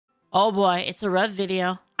Oh boy, it's a Rev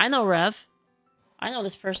video. I know Rev. I know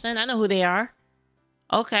this person. I know who they are.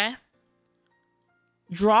 Okay.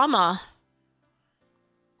 Drama.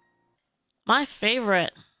 My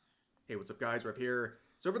favorite. Hey, what's up guys? Rev here.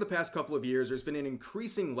 So over the past couple of years, there's been an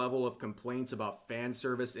increasing level of complaints about fan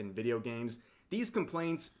service in video games. These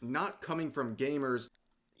complaints not coming from gamers.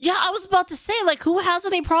 Yeah, I was about to say, like, who has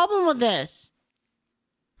any problem with this?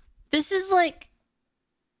 This is like...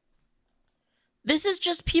 This is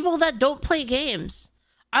just people that don't play games.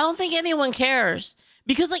 I don't think anyone cares.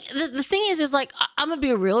 Because, like, the thing is like, I'm gonna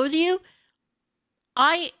be real with you.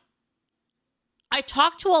 I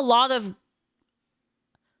talk to a lot of...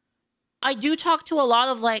 I do talk to a lot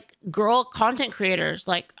of, like, girl content creators,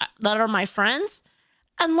 like, that are my friends.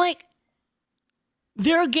 And, like,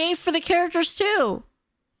 they're gay for the characters, too.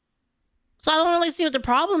 So I don't really see what the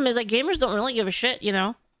problem is. Like, gamers don't really give a shit, you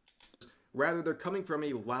know? Rather, they're coming from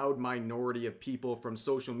a loud minority of people from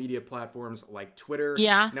social media platforms like Twitter.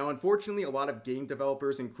 Yeah. Now, unfortunately, a lot of game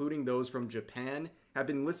developers, including those from Japan, have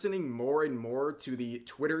been listening more and more to the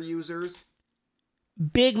Twitter users.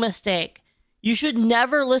 Big mistake. You should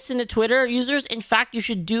never listen to Twitter users. In fact, you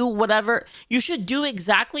should do whatever. You should do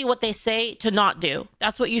exactly what they say to not do.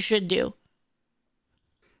 That's what you should do.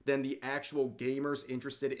 Than the actual gamers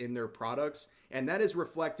interested in their products. And that is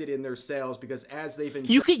reflected in their sales because as they've been...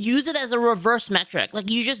 You could use it as a reverse metric. Like,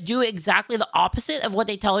 you just do exactly the opposite of what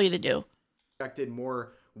they tell you to do. Injected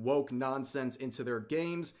more woke nonsense into their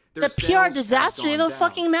games. Their The PR disaster, they don't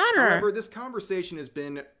fucking matter. However, this conversation has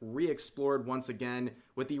been re-explored once again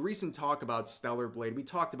with the recent talk about Stellar Blade. We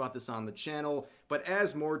talked about this on the channel, but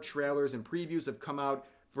as more trailers and previews have come out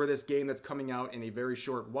for this game that's coming out in a very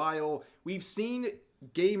short while, we've seen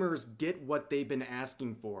gamers get what they've been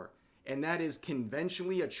asking for. And that is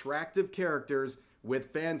conventionally attractive characters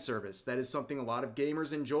with fan service. That is something a lot of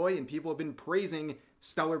gamers enjoy, and people have been praising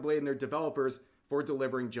Stellar Blade and their developers for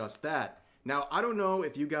delivering just that. Now, I don't know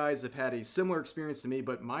if you guys have had a similar experience to me,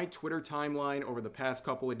 but my Twitter timeline over the past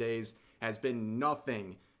couple of days has been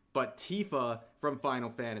nothing but Tifa from Final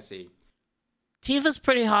Fantasy. Tifa's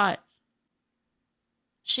pretty hot.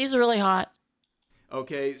 She's really hot.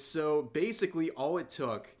 Okay, so basically all it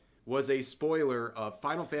took was a spoiler of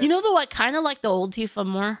Final Fantasy. You know though, I kind of like the old Tifa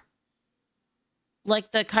more.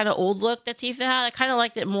 Like the kind of old look that Tifa had. I kind of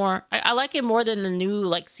liked it more. I like it more than the new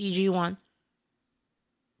like CG one.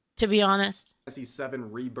 To be honest. Fantasy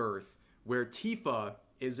 7 Rebirth, where Tifa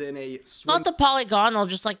is in a not the polygonal,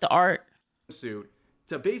 just like the art suit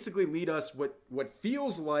to basically lead us what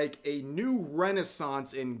feels like a new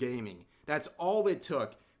renaissance in gaming. That's all it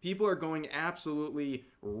took. People are going absolutely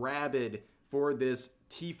rabid for this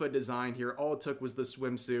Tifa design here. All it took was the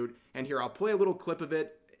swimsuit. And here, I'll play a little clip of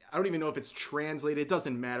it. I don't even know if it's translated. It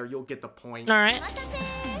doesn't matter. You'll get the point. All right.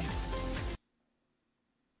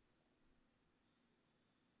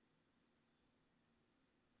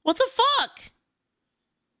 What the fuck?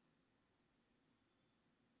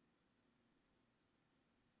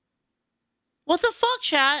 What the fuck,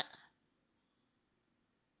 chat?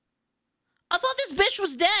 I thought this bitch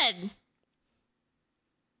was dead.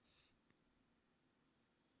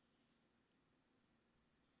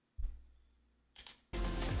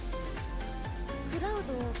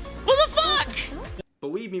 What the fuck?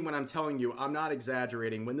 Believe me when I'm telling you, I'm not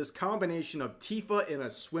exaggerating. When this combination of Tifa in a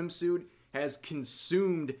swimsuit has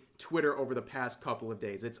consumed Twitter over the past couple of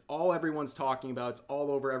days. It's all everyone's talking about. It's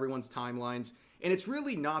all over everyone's timelines. And it's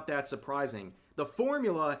really not that surprising. The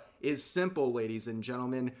formula is simple, ladies and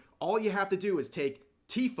gentlemen. All you have to do is take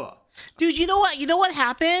Tifa. Dude, you know what? You know what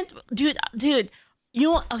happened? Dude,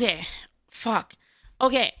 you know, okay. Fuck.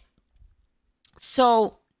 Okay.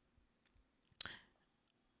 So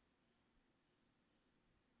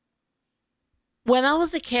when I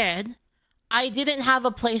was a kid, I didn't have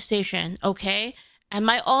a PlayStation, okay? And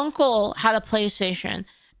my uncle had a PlayStation.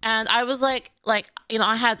 And I was like, you know,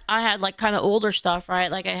 I had like kind of older stuff,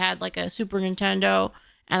 right? Like I had like a Super Nintendo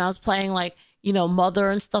and I was playing like, you know, Mother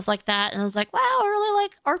and stuff like that. And I was like, wow, I really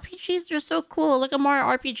like RPGs. They're so cool. Like a Mario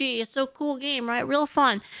RPG. It's so cool game, right? Real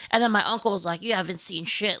fun. And then my uncle was like, you haven't seen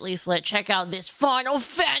shit, Leaflit. Check out this Final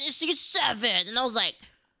Fantasy 7. And I was like,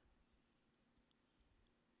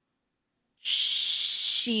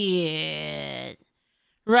 shit.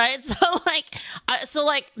 Right? So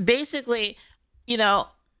like basically, you know,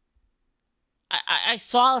 I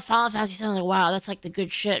saw the Final Fantasy 7, like, wow, that's like the good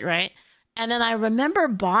shit, right? And then I remember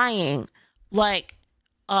buying, like,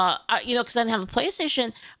 you know, because I didn't have a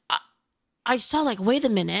PlayStation. I saw, like, wait a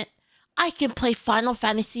minute, I can play Final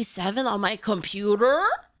Fantasy 7 on my computer?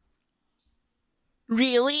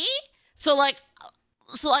 Really? So, like,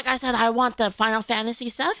 so like I said, I want the Final Fantasy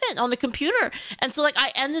 7 on the computer. And so like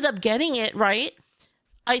I ended up getting it, right?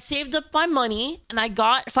 I saved up my money and I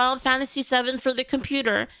got Final Fantasy 7 for the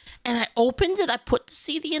computer, and I opened it. I put the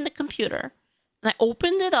CD in the computer and I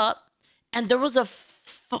opened it up, and there was a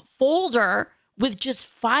folder with just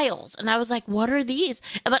files, and I was like, what are these?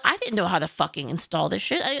 And like I didn't know how to fucking install this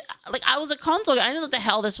shit. I was a console guy. I didn't know what the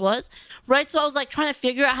hell this was, right? So I was like trying to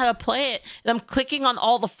figure out how to play it, and I'm clicking on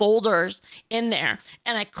all the folders in there,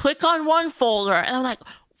 and I click on one folder and I'm like,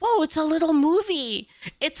 whoa, it's a little movie.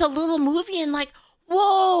 It's a little movie. And like,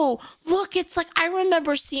 whoa, look, it's like I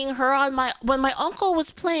remember seeing her on when my uncle was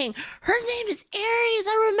playing. Her name is Aries.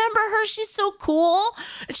 I remember her. She's so cool.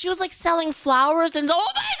 And she was like selling flowers, and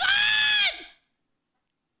oh my god!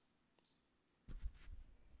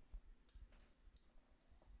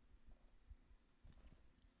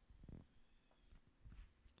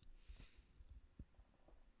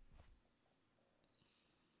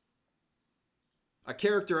 A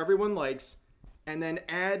character everyone likes, and then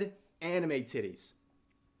add anime titties.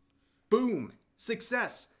 Boom!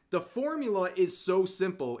 Success! The formula is so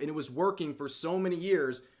simple, and it was working for so many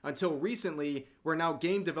years until recently, where now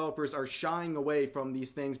game developers are shying away from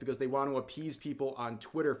these things because they want to appease people on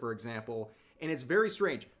Twitter, for example. And it's very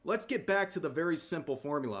strange. Let's get back to the very simple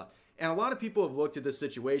formula. And a lot of people have looked at this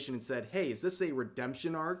situation and said, hey, is this a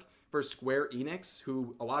redemption arc for Square Enix,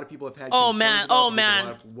 who a lot of people have had oh concerns man, about oh because man, a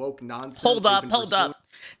lot of woke nonsense hold they've up, been hold pursuing. up,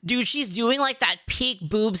 dude. She's doing like that peak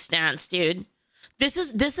boob stance, dude. This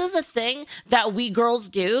is a thing that we girls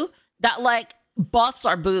do that like buffs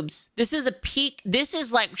our boobs. This is a peak. This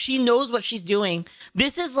is like she knows what she's doing.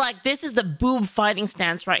 This is the boob fighting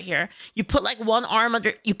stance right here. You put like one arm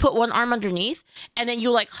underneath, and then you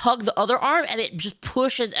like hug the other arm, and it just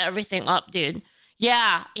pushes everything up, dude.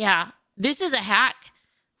 Yeah, yeah. This is a hack.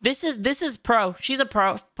 This is pro. She's a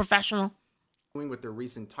professional. With their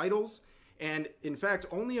recent titles. And in fact,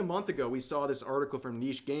 only a month ago, we saw this article from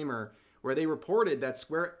Niche Gamer where they reported that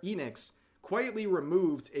Square Enix quietly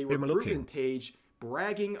removed a recruitment page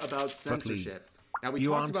bragging about censorship. Now, we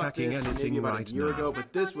talked about this maybe about a year ago,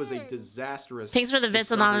 but this was a disastrous. Thanks for the bits,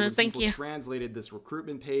 Anonymous. Thank you. Translated this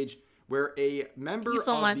recruitment page where a member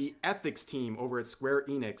of the ethics team over at Square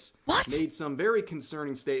Enix made some very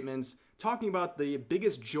concerning statements talking about the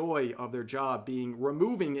biggest joy of their job being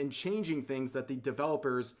removing and changing things that the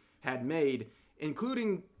developers had made,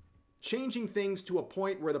 including changing things to a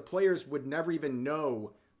point where the players would never even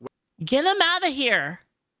know. Get him out of here.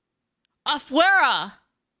 Afuera.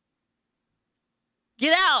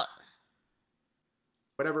 Get out.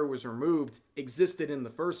 Whatever was removed existed in the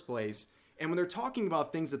first place. And when they're talking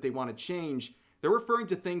about things that they want to change, they're referring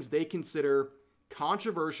to things they consider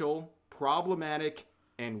controversial, problematic,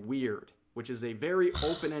 and weird, which is a very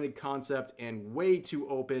open-ended concept and way too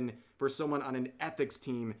open for someone on an ethics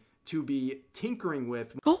team to be tinkering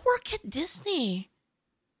with. Go work at Disney.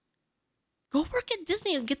 Go work at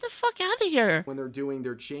Disney and get the fuck out of here. When they're doing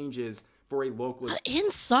their changes for a local...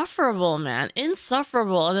 Insufferable, man.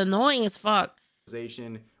 Insufferable and annoying as fuck.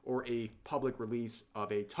 Or a public release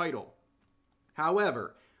of a title.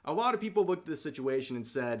 However, a lot of people looked at this situation and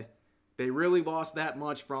said, they really lost that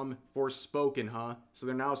much from Forspoken, huh? So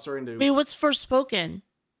they're now starting to... Wait, what's Forspoken?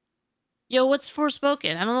 Yo, what's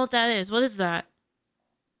Forspoken? I don't know what that is. What is that?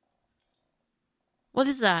 What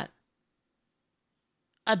is that?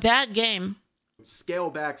 A bad game. Scale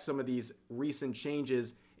back some of these recent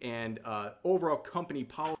changes and overall company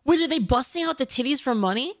policy. Wait, are they busting out the titties for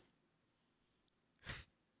money?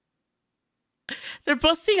 They're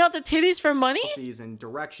busting out the titties for money? And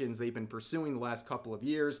directions they've been pursuing the last couple of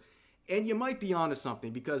years. And you might be onto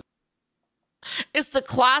something because it's the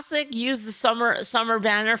classic use the summer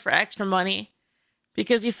banner for extra money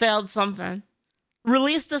because you failed something.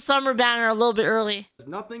 Release the summer banner a little bit early.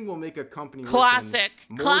 Nothing will make a company classic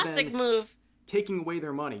move. Taking away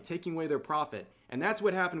their money, taking away their profit. And that's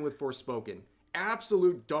what happened with Forspoken.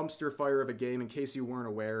 Absolute dumpster fire of a game, in case you weren't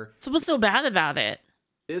aware. So what's so bad about it?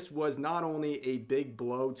 This was not only a big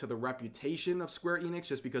blow to the reputation of Square Enix,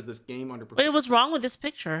 just because this game underperformed. Wait, what's wrong with this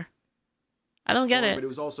picture? I don't get it. But it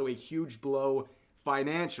was also a huge blow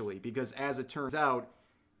financially, because as it turns out,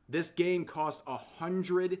 this game cost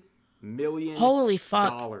 $100 million. Holy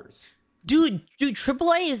fuck. Dude,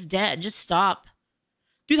 AAA is dead. Just stop.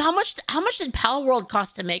 Dude, how much did Power World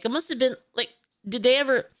cost to make? It must have been like, did they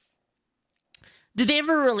ever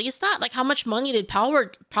release that? Like, how much money did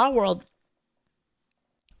Power World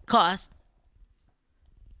cost?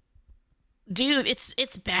 Dude,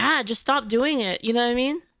 it's bad. Just stop doing it. You know what I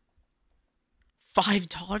mean?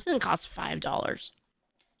 $5 didn't cost $5.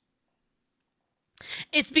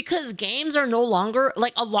 It's because games are no longer,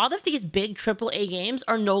 like, a lot of these big AAA games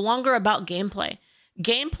are no longer about gameplay.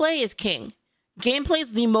 Gameplay is king. Gameplay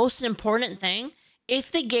is the most important thing. If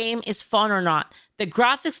the game is fun or not, the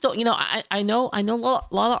graphics don't. You know, I know a lot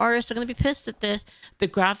of artists are gonna be pissed at this. The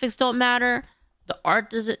graphics don't matter. The art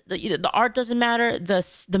doesn't. The art doesn't matter.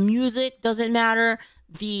 The music doesn't matter.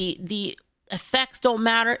 The effects don't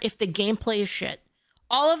matter if the gameplay is shit.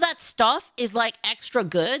 All of that stuff is like extra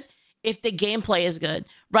good if the gameplay is good,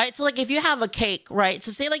 right? So like if you have a cake, right?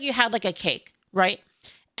 So say like you had like a cake, right?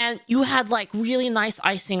 And you had like really nice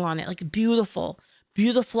icing on it, like beautiful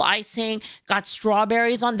icing, got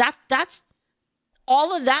strawberries on. That's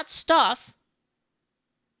all of that stuff.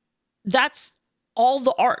 That's all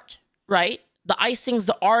the art, right? The icing's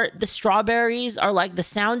the art, the strawberries are like the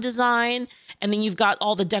sound design, and then you've got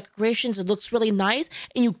all the decorations. It looks really nice,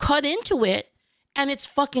 and you cut into it, and it's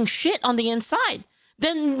fucking shit on the inside.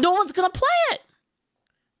 Then no one's gonna play it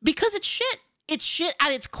because it's shit. It's shit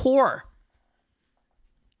at its core.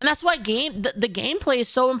 And that's why the gameplay is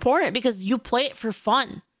so important, because you play it for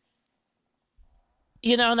fun.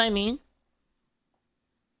 You know what I mean?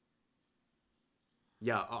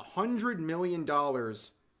 Yeah, $100 million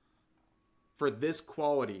for this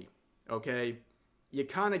quality, okay? You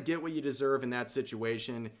kind of get what you deserve in that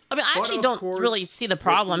situation. I mean, I actually don't really see the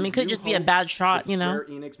problem. It could just be a bad shot, you know?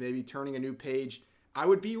 Square Enix maybe turning a new page. I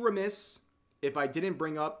would be remiss if I didn't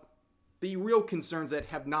bring up the real concerns that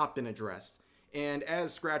have not been addressed. And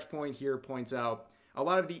as Scratchpoint here points out, a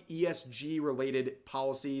lot of the ESG-related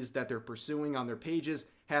policies that they're pursuing on their pages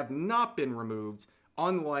have not been removed,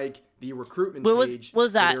 unlike the recruitment page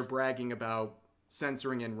that they're bragging about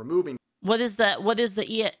censoring and removing. What is that? What is the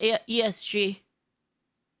ESG?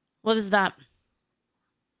 What is that?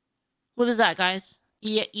 What is that, guys?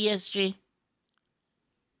 ESG.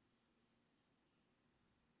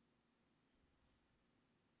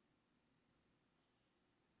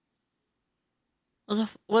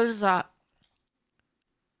 What is that?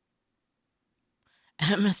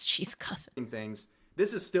 MSG's cousin. Things.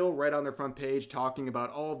 This is still right on their front page, talking about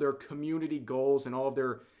all of their community goals and all of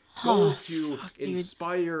their goals to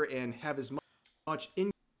inspire and have as much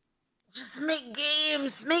in. Just make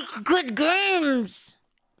games. Make good games.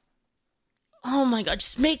 Oh my god,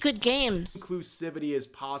 just make good games. Inclusivity as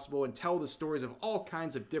possible, and tell the stories of all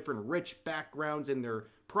kinds of different rich backgrounds in their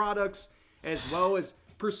products, as well as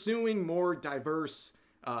pursuing more diverse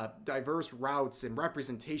routes and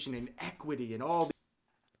representation and equity and all.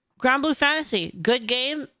 Grand Blue Fantasy, good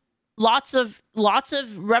game. Lots of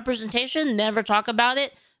representation. Never talk about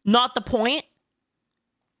it. Not the point.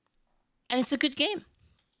 And it's a good game.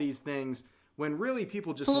 These things, when really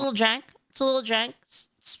people just it's a little jank. It's,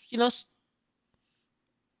 you know, a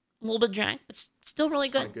little bit jank, but still really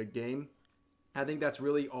good. A good game. I think that's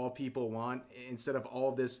really all people want, instead of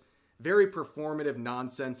all this very performative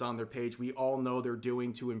nonsense on their page. We all know they're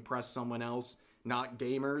doing to impress someone else, not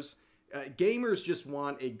gamers. Gamers just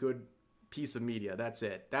want a good piece of media. That's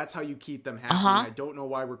it. That's how you keep them happy. I don't know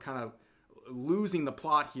why we're kind of losing the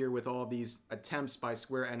plot here with all these attempts by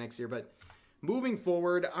Square Enix here. But moving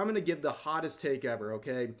forward, I'm going to give the hottest take ever,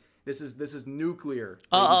 okay? This is nuclear.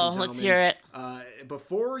 Uh-oh, let's hear it.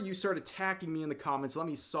 Before you start attacking me in the comments, let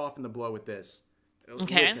me soften the blow with this.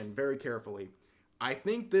 Okay. Listen very carefully. I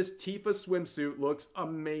think this Tifa swimsuit looks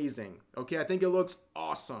amazing. Okay, I think it looks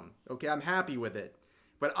awesome. Okay, I'm happy with it.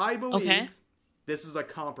 But I believe this is a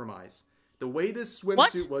compromise. The way this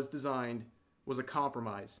swimsuit was designed was a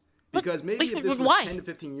compromise. Because maybe if this was 10 to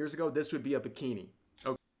 15 years ago, this would be a bikini.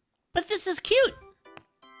 Okay. But this is cute.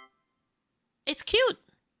 It's cute.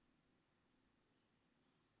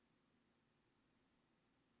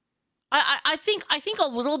 I think a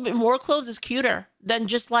little bit more clothes is cuter than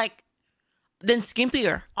just like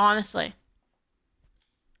skimpier, honestly.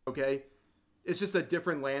 Okay. It's just a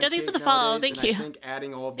different landscape. Yeah, thanks for the follow. Thank you. I think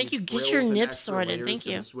adding all of these Get your nips sorted. Thank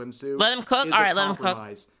you. Swimsuit let him cook. All right, let him cook.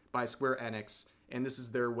 By Square Enix, and this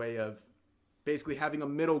is their way of basically having a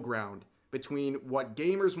middle ground between what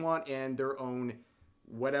gamers want and their own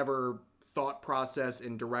whatever thought process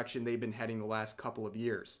and direction they've been heading the last couple of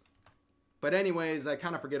years. But anyways, I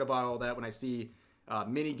kind of forget about all that when I see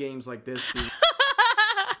mini games like this.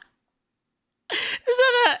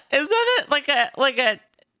 Is that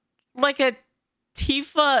like a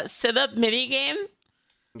Tifa sit-up mini game?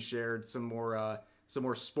 Shared some more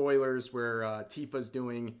spoilers where Tifa's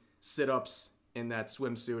doing sit-ups in that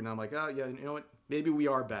swimsuit, and I'm like, oh yeah, you know what? Maybe we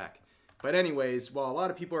are back. But anyways, while a lot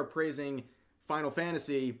of people are praising Final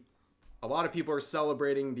Fantasy, a lot of people are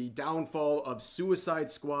celebrating the downfall of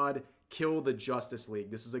Suicide Squad: Kill the Justice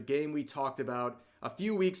League. This is a game we talked about a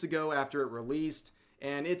few weeks ago after it released,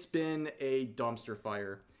 and it's been a dumpster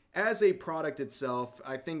fire. As a product itself,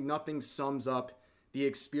 I think nothing sums up the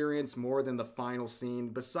experience more than the final scene,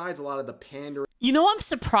 besides a lot of the pandering. You know, I'm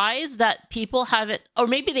surprised that people haven't, or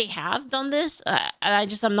maybe they have done this, and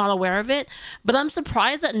I'm not aware of it, but I'm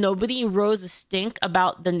surprised that nobody rose a stink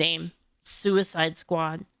about the name Suicide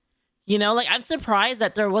Squad. You know, like, I'm surprised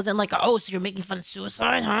that there wasn't like, oh, so you're making fun of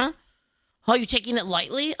suicide, huh? Oh, you're taking it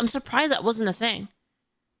lightly? I'm surprised that wasn't a thing.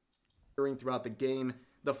 Throughout the game,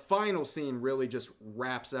 the final scene really just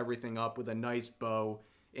wraps everything up with a nice bow,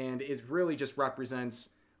 and it really just represents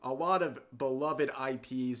a lot of beloved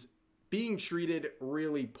IPs being treated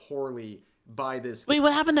really poorly by this game. Wait,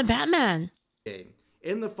 what happened to Batman?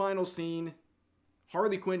 In the final scene,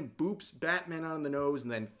 Harley Quinn boops Batman on the nose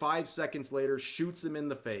and then 5 seconds later shoots him in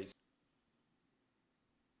the face.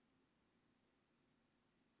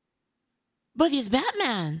 But he's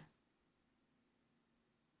Batman.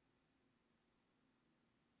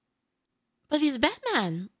 But he's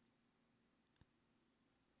Batman.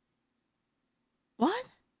 What?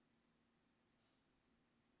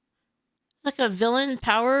 It's like a villain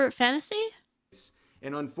power fantasy?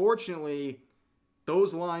 And unfortunately,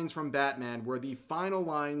 those lines from Batman were the final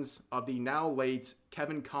lines of the now late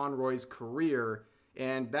Kevin Conroy's career,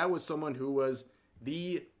 and that was someone who was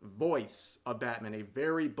the voice of Batman, a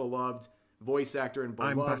very beloved voice actor and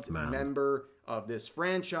beloved member of this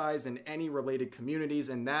franchise and any related communities,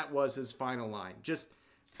 and that was his final line. Just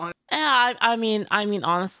on I mean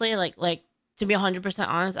honestly, like to be 100%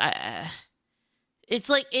 honest, it's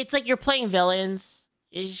like you're playing villains.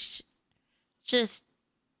 It's just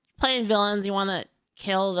playing villains. You want to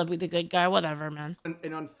kill the good guy, whatever, man.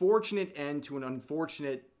 An unfortunate end to an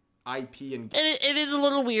unfortunate IP, and it is a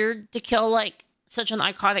little weird to kill like such an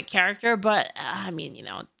iconic character, but I mean, you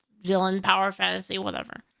know, villain power fantasy,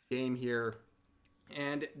 whatever. Game here,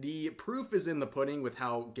 and the proof is in the pudding with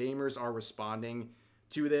how gamers are responding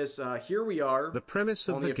to this. Here we are. The premise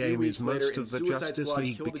of the game is most of the Justice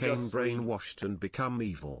League became brainwashed and become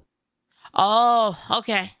evil. Oh,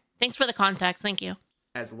 okay. Thanks for the context. Thank you.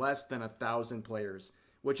 Has less than 1,000 players,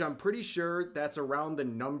 which I'm pretty sure that's around the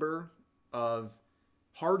number of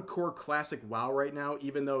hardcore classic WoW right now,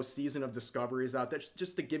 even though Season of Discovery is out. That's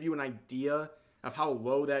just to give you an idea of how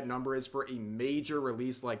low that number is for a major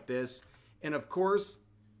release like this. And of course,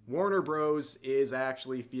 Warner Bros. Is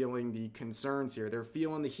actually feeling the concerns here. They're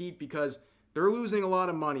feeling the heat because they're losing a lot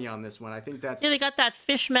of money on this one. I think that's... Yeah, they got that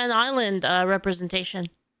Fishman Island representation.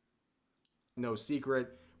 No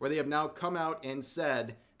secret, where they have now come out and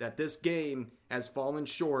said that this game has fallen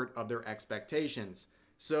short of their expectations.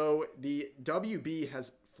 So the WB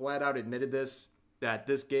has flat out admitted this, that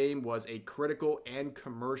this game was a critical and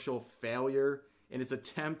commercial failure in its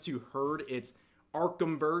attempt to herd its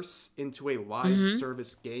Arkhamverse into a live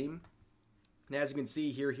service game. And as you can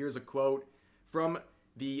see here, here's a quote from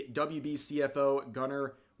the WB CFO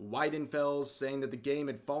Gunnar Weidenfels saying that the game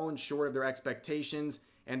had fallen short of their expectations,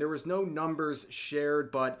 and there was no numbers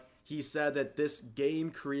shared, but he said that this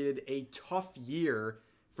game created a tough year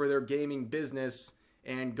for their gaming business,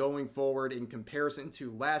 and going forward in comparison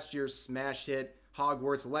to last year's smash hit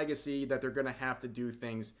Hogwarts Legacy, that they're going to have to do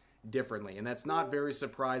things differently. And that's not very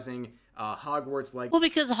surprising. Hogwarts Legacy... Well,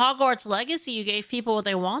 because Hogwarts Legacy, you gave people what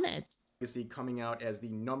they wanted. Legacy coming out as the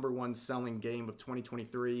 #1 selling game of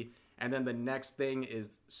 2023. And then the next thing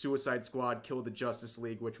is Suicide Squad Kill the Justice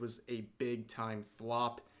League, which was a big-time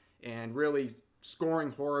flop and really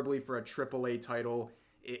scoring horribly for a AAA title.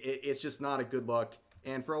 It's just not a good look.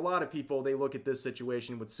 And for a lot of people, they look at this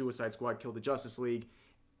situation with Suicide Squad Kill the Justice League,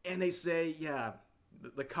 and they say, yeah,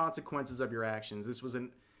 the consequences of your actions. This was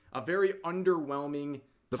a very underwhelming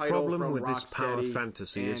title from Rocksteady. The problem with this power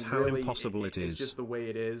fantasy is how impossible it is. It's just the way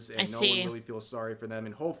it is, and no one really feels sorry for them.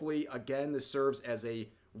 And hopefully, again, this serves as a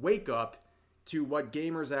wake-up to what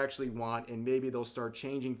gamers actually want, and maybe they'll start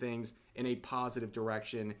changing things in a positive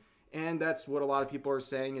direction. And that's what a lot of people are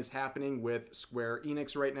saying is happening with Square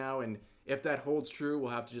Enix right now, and if that holds true,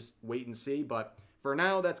 we'll have to just wait and see. But for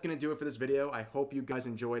now, that's going to do it for this video. I hope you guys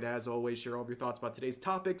enjoyed. As always, share all of your thoughts about today's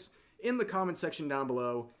topics in the comment section down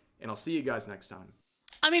below, and I'll see you guys next time.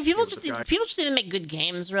 I mean, people just need to make good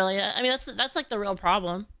games, really. I mean, that's like the real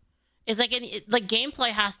problem. Is like gameplay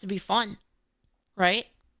has to be fun, right?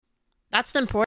 That's the important.